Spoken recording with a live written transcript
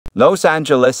Los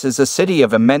Angeles is a city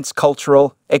of immense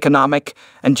cultural, economic,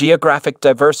 and geographic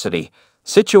diversity,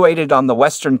 situated on the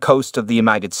western coast of the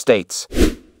United States.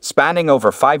 Spanning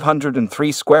over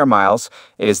 503 square miles,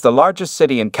 it is the largest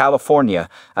city in California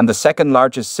and the second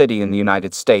largest city in the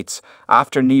United States,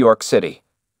 after New York City.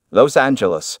 Los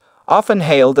Angeles, often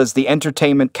hailed as the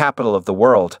entertainment capital of the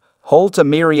world, holds a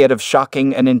myriad of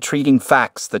shocking and intriguing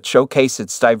facts that showcase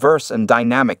its diverse and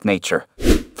dynamic nature.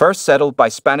 First settled by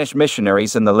Spanish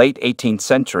missionaries in the late 18th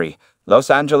century, Los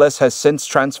Angeles has since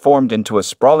transformed into a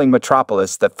sprawling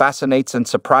metropolis that fascinates and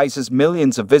surprises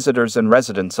millions of visitors and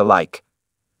residents alike.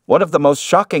 One of the most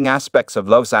shocking aspects of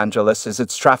Los Angeles is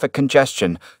its traffic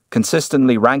congestion,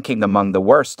 consistently ranking among the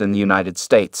worst in the United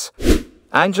States.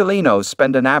 Angelinos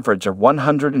spend an average of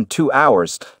 102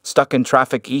 hours stuck in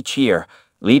traffic each year,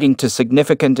 leading to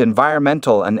significant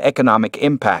environmental and economic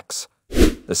impacts.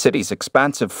 The city's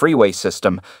expansive freeway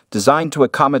system, designed to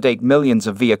accommodate millions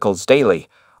of vehicles daily,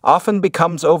 often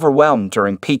becomes overwhelmed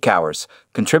during peak hours,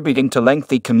 contributing to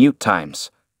lengthy commute times.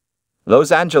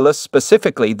 Los Angeles,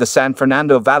 specifically the San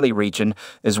Fernando Valley region,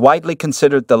 is widely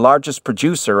considered the largest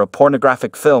producer of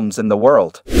pornographic films in the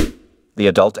world. The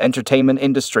adult entertainment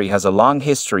industry has a long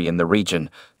history in the region,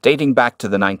 dating back to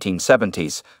the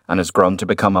 1970s, and has grown to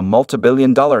become a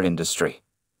multi-billion-dollar industry.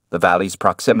 The valley's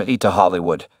proximity to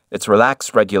Hollywood, its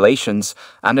relaxed regulations,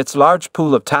 and its large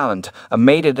pool of talent have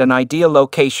made it an ideal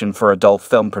location for adult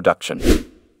film production.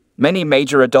 Many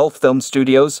major adult film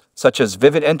studios, such as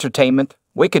Vivid Entertainment,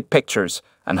 Wicked Pictures,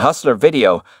 and Hustler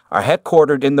Video, are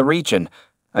headquartered in the region,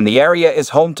 and the area is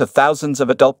home to thousands of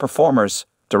adult performers,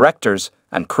 directors,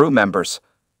 and crew members.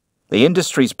 The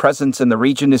industry's presence in the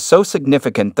region is so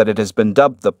significant that it has been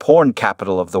dubbed the porn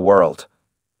capital of the world.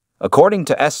 According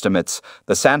to estimates,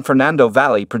 the San Fernando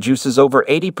Valley produces over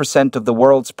 80% of the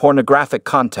world's pornographic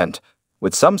content,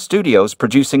 with some studios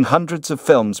producing hundreds of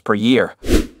films per year.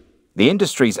 The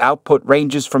industry's output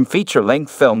ranges from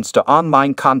feature-length films to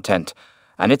online content,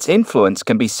 and its influence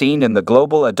can be seen in the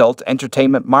global adult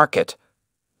entertainment market.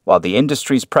 While the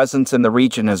industry's presence in the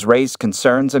region has raised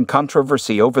concerns and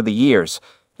controversy over the years,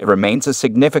 it remains a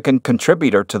significant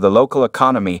contributor to the local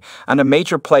economy and a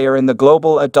major player in the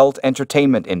global adult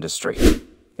entertainment industry.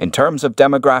 In terms of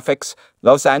demographics,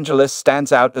 Los Angeles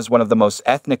stands out as one of the most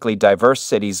ethnically diverse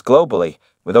cities globally,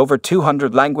 with over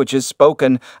 200 languages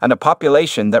spoken and a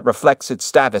population that reflects its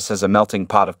status as a melting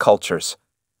pot of cultures.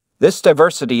 This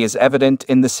diversity is evident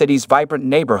in the city's vibrant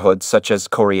neighborhoods such as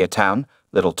Koreatown,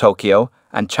 Little Tokyo,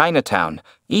 and Chinatown,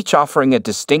 each offering a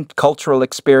distinct cultural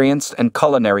experience and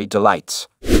culinary delights.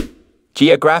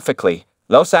 Geographically,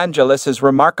 Los Angeles is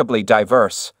remarkably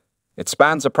diverse. It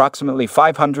spans approximately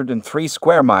 503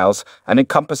 square miles and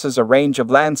encompasses a range of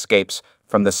landscapes,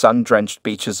 from the sun-drenched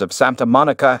beaches of Santa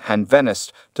Monica and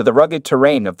Venice to the rugged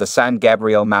terrain of the San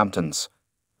Gabriel Mountains.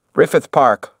 Griffith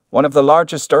Park, one of the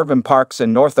largest urban parks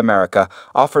in North America,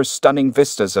 offers stunning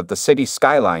vistas of the city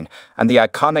skyline and the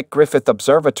iconic Griffith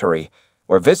Observatory,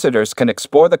 where visitors can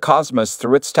explore the cosmos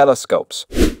through its telescopes.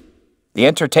 The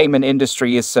entertainment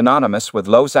industry is synonymous with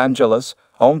Los Angeles,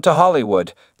 home to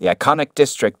Hollywood, the iconic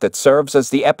district that serves as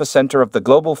the epicenter of the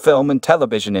global film and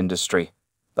television industry.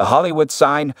 The Hollywood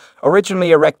sign,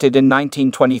 originally erected in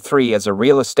 1923 as a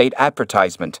real estate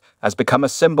advertisement, has become a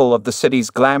symbol of the city's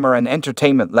glamour and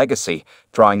entertainment legacy,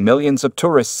 drawing millions of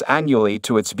tourists annually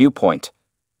to its viewpoint.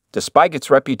 Despite its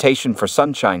reputation for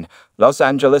sunshine, Los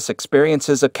Angeles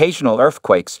experiences occasional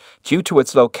earthquakes due to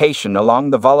its location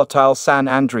along the volatile San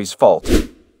Andreas Fault.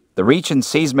 The region's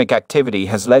seismic activity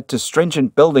has led to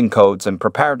stringent building codes and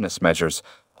preparedness measures,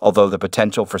 although the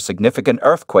potential for significant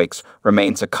earthquakes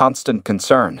remains a constant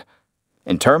concern.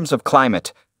 In terms of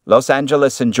climate, Los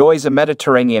Angeles enjoys a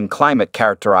Mediterranean climate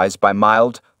characterized by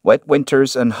mild, wet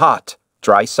winters and hot,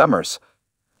 dry summers.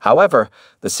 However,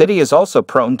 the city is also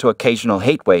prone to occasional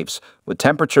heat waves, with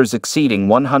temperatures exceeding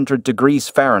 100 degrees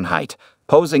Fahrenheit,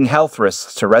 posing health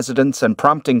risks to residents and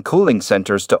prompting cooling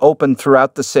centers to open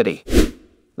throughout the city.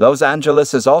 Los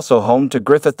Angeles is also home to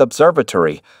Griffith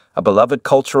Observatory, a beloved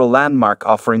cultural landmark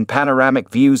offering panoramic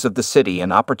views of the city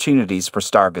and opportunities for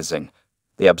stargazing.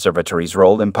 The observatory's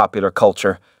role in popular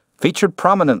culture, featured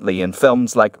prominently in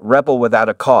films like Rebel Without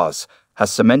a Cause,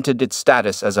 has cemented its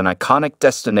status as an iconic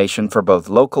destination for both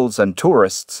locals and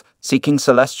tourists seeking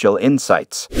celestial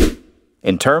insights.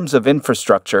 In terms of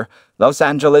infrastructure, Los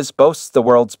Angeles boasts the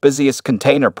world's busiest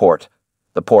container port,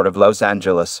 the Port of Los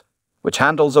Angeles, which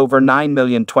handles over 9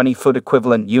 million 20-foot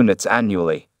equivalent units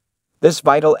annually. This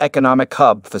vital economic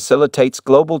hub facilitates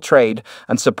global trade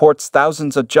and supports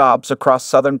thousands of jobs across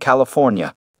Southern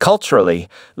California. Culturally,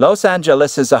 Los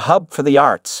Angeles is a hub for the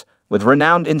arts, with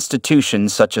renowned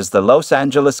institutions such as the Los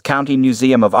Angeles County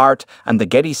Museum of Art and the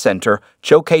Getty Center,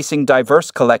 showcasing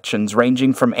diverse collections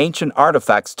ranging from ancient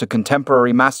artifacts to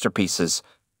contemporary masterpieces.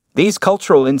 These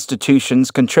cultural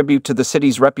institutions contribute to the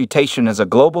city's reputation as a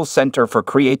global center for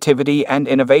creativity and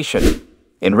innovation.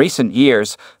 In recent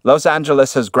years, Los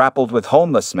Angeles has grappled with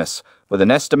homelessness, with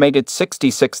an estimated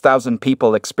 66,000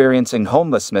 people experiencing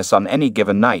homelessness on any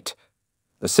given night.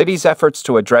 The city's efforts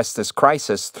to address this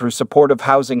crisis through supportive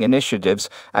housing initiatives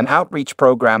and outreach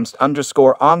programs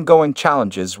underscore ongoing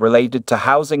challenges related to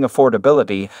housing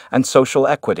affordability and social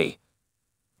equity.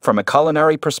 From a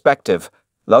culinary perspective,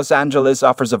 Los Angeles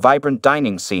offers a vibrant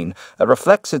dining scene that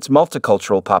reflects its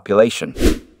multicultural population.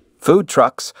 Food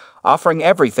trucks, offering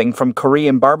everything from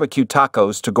Korean barbecue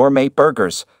tacos to gourmet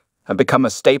burgers, have become a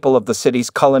staple of the city's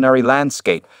culinary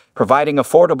landscape, providing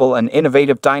affordable and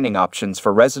innovative dining options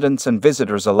for residents and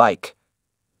visitors alike.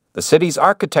 The city's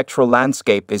architectural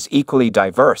landscape is equally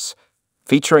diverse,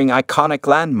 featuring iconic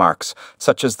landmarks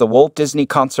such as the Walt Disney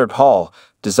Concert Hall,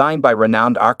 designed by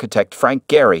renowned architect Frank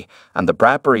Gehry, and the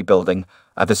Bradbury Building,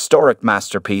 a historic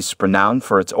masterpiece renowned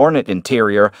for its ornate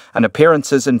interior and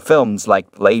appearances in films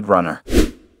like Blade Runner.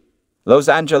 Los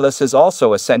Angeles is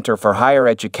also a center for higher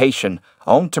education,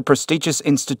 home to prestigious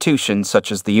institutions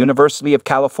such as the University of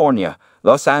California,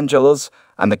 Los Angeles,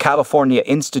 and the California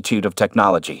Institute of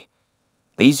Technology.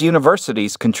 These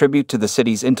universities contribute to the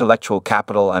city's intellectual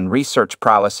capital and research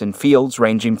prowess in fields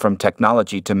ranging from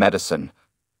technology to medicine.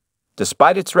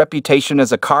 Despite its reputation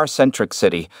as a car-centric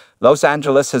city, Los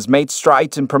Angeles has made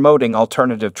strides in promoting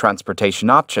alternative transportation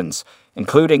options,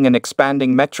 including an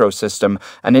expanding metro system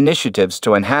and initiatives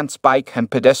to enhance bike and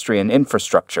pedestrian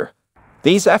infrastructure.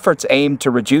 These efforts aim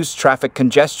to reduce traffic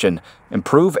congestion,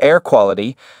 improve air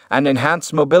quality, and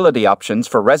enhance mobility options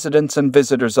for residents and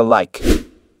visitors alike.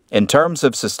 In terms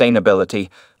of sustainability,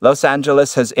 Los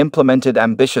Angeles has implemented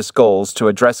ambitious goals to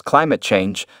address climate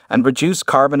change and reduce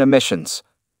carbon emissions.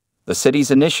 The city's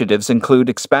initiatives include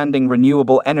expanding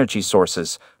renewable energy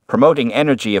sources, promoting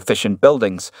energy-efficient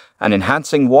buildings, and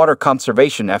enhancing water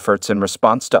conservation efforts in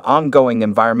response to ongoing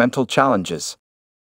environmental challenges.